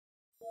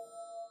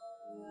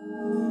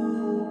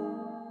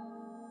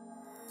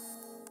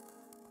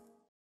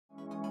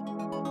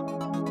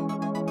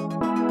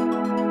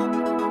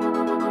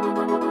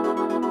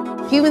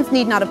Humans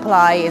Need Not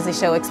Apply is a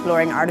show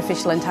exploring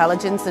artificial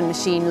intelligence and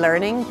machine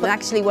learning. And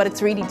actually what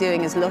it's really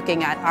doing is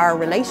looking at our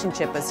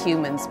relationship as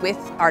humans with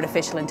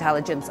artificial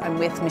intelligence and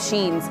with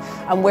machines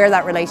and where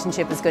that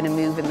relationship is going to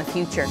move in the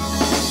future.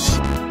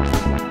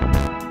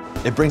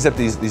 It brings up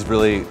these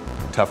really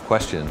tough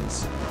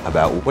questions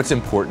about what's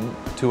important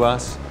to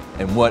us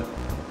and what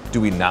do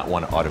we not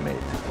want to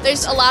automate.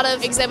 There's a lot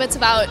of exhibits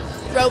about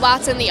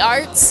robots in the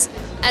arts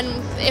and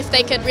if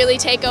they could really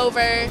take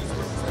over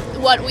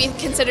what we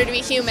consider to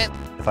be human.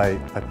 If I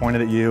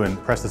pointed at you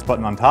and pressed this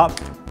button on top,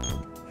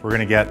 we're going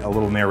to get a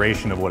little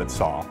narration of what it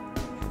saw.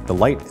 The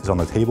light is on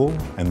the table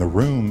and the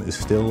room is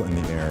still in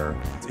the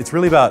air. It's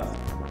really about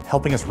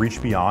helping us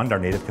reach beyond our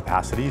native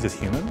capacities as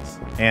humans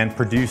and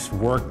produce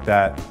work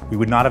that we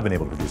would not have been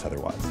able to produce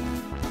otherwise.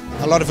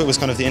 A lot of it was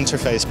kind of the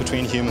interface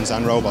between humans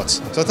and robots.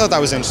 So I thought that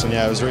was interesting,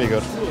 yeah, it was really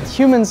good.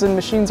 Humans and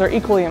machines are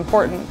equally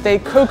important. They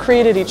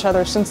co-created each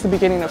other since the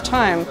beginning of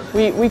time.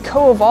 We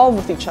co-evolve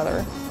with each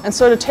other. And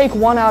so to take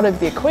one out of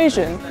the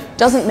equation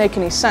doesn't make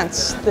any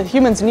sense. The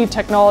humans need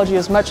technology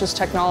as much as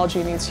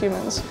technology needs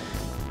humans.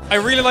 I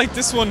really liked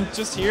this one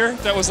just here.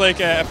 That was like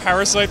a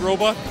parasite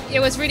robot.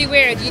 It was really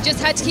weird. You just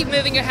had to keep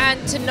moving your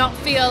hand to not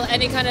feel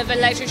any kind of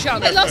electric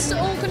shock. It lost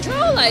all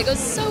control, like, it was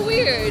so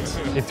weird.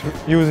 It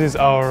uses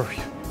our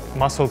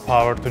muscle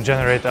power to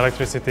generate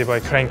electricity by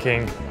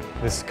cranking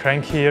this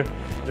crank here.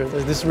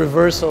 There's this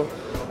reversal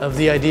of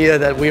the idea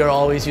that we are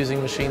always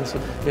using machines.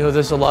 You know,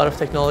 there's a lot of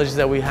technologies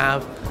that we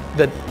have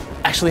that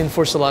actually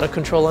enforce a lot of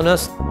control on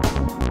us.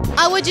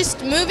 I was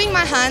just moving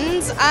my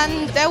hands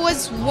and there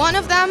was one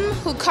of them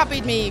who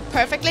copied me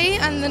perfectly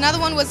and another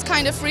one was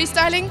kind of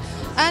freestyling,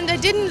 and I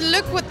didn't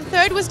look what the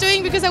third was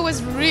doing because I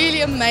was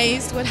really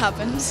amazed what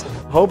happened.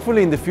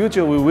 Hopefully in the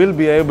future we will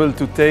be able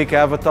to take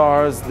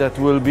avatars that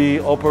will be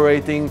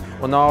operating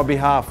on our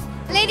behalf.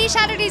 Lady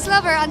Shatterly's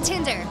lover on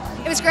Tinder.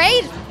 It was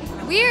great.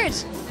 Weird.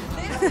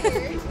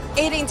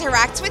 It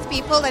interacts with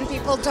people and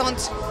people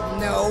don't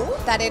know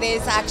that it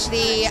is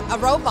actually a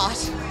robot.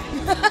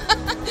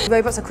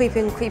 Robots are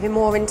creeping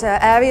more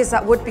into areas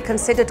that would be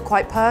considered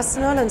quite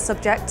personal and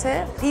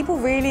subjective. People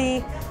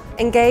really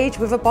engage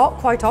with a bot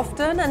quite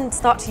often and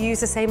start to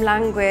use the same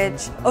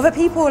language. Other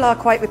people are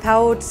quite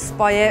repelled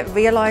by it,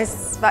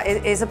 realise that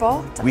it is a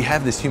bot. We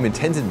have this human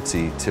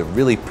tendency to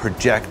really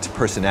project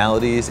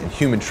personalities and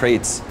human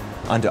traits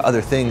onto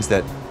other things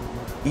that,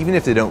 even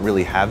if they don't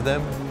really have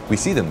them, we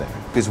see them there.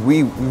 Because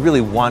we really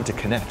want to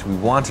connect, we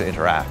want to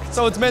interact.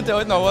 So it's meant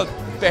to know what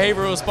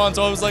behavioral response.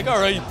 I was like, all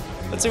right,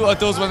 let's see what it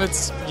does when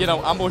it's, you know,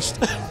 ambushed.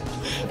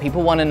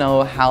 People want to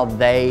know how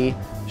they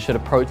should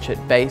approach it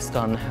based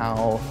on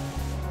how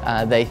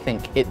they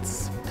think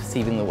it's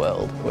perceiving the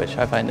world, which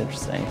I find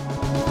interesting.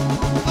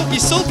 Oh,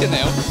 he's sulking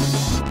now.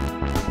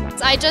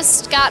 I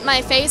just got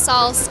my face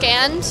all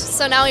scanned,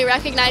 so now he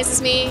recognizes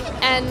me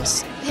and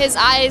his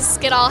eyes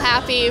get all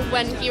happy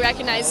when he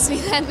recognizes me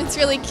then. It's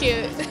really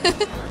cute.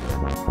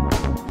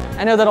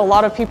 I know that a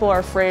lot of people are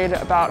afraid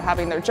about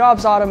having their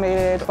jobs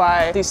automated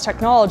by these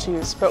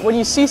technologies, but when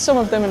you see some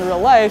of them in real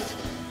life,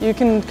 you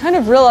can kind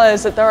of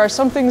realize that there are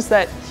some things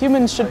that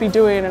humans should be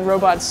doing and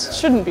robots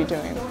shouldn't be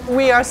doing.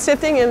 We are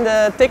sitting in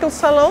the tickle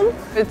salon.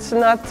 It's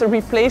not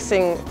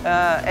replacing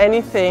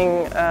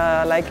anything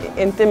like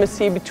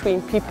intimacy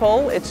between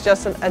people, it's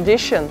just an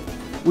addition.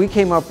 We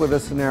came up with a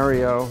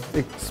scenario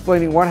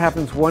explaining what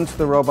happens once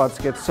the robots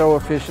get so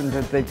efficient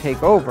that they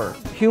take over.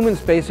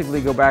 Humans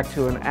basically go back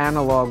to an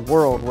analog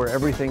world where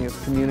everything is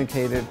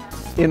communicated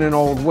in an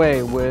old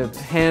way with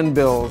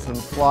handbills and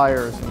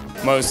flyers.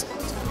 Most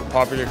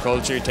popular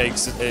culture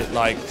takes it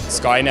like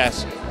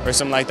Skynet or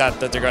something like that,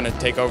 that they're going to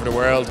take over the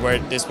world, where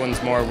this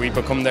one's more we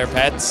become their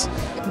pets.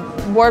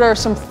 What are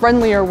some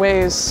friendlier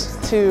ways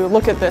to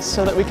look at this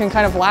so that we can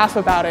kind of laugh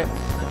about it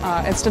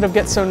instead of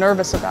get so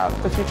nervous about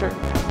the future?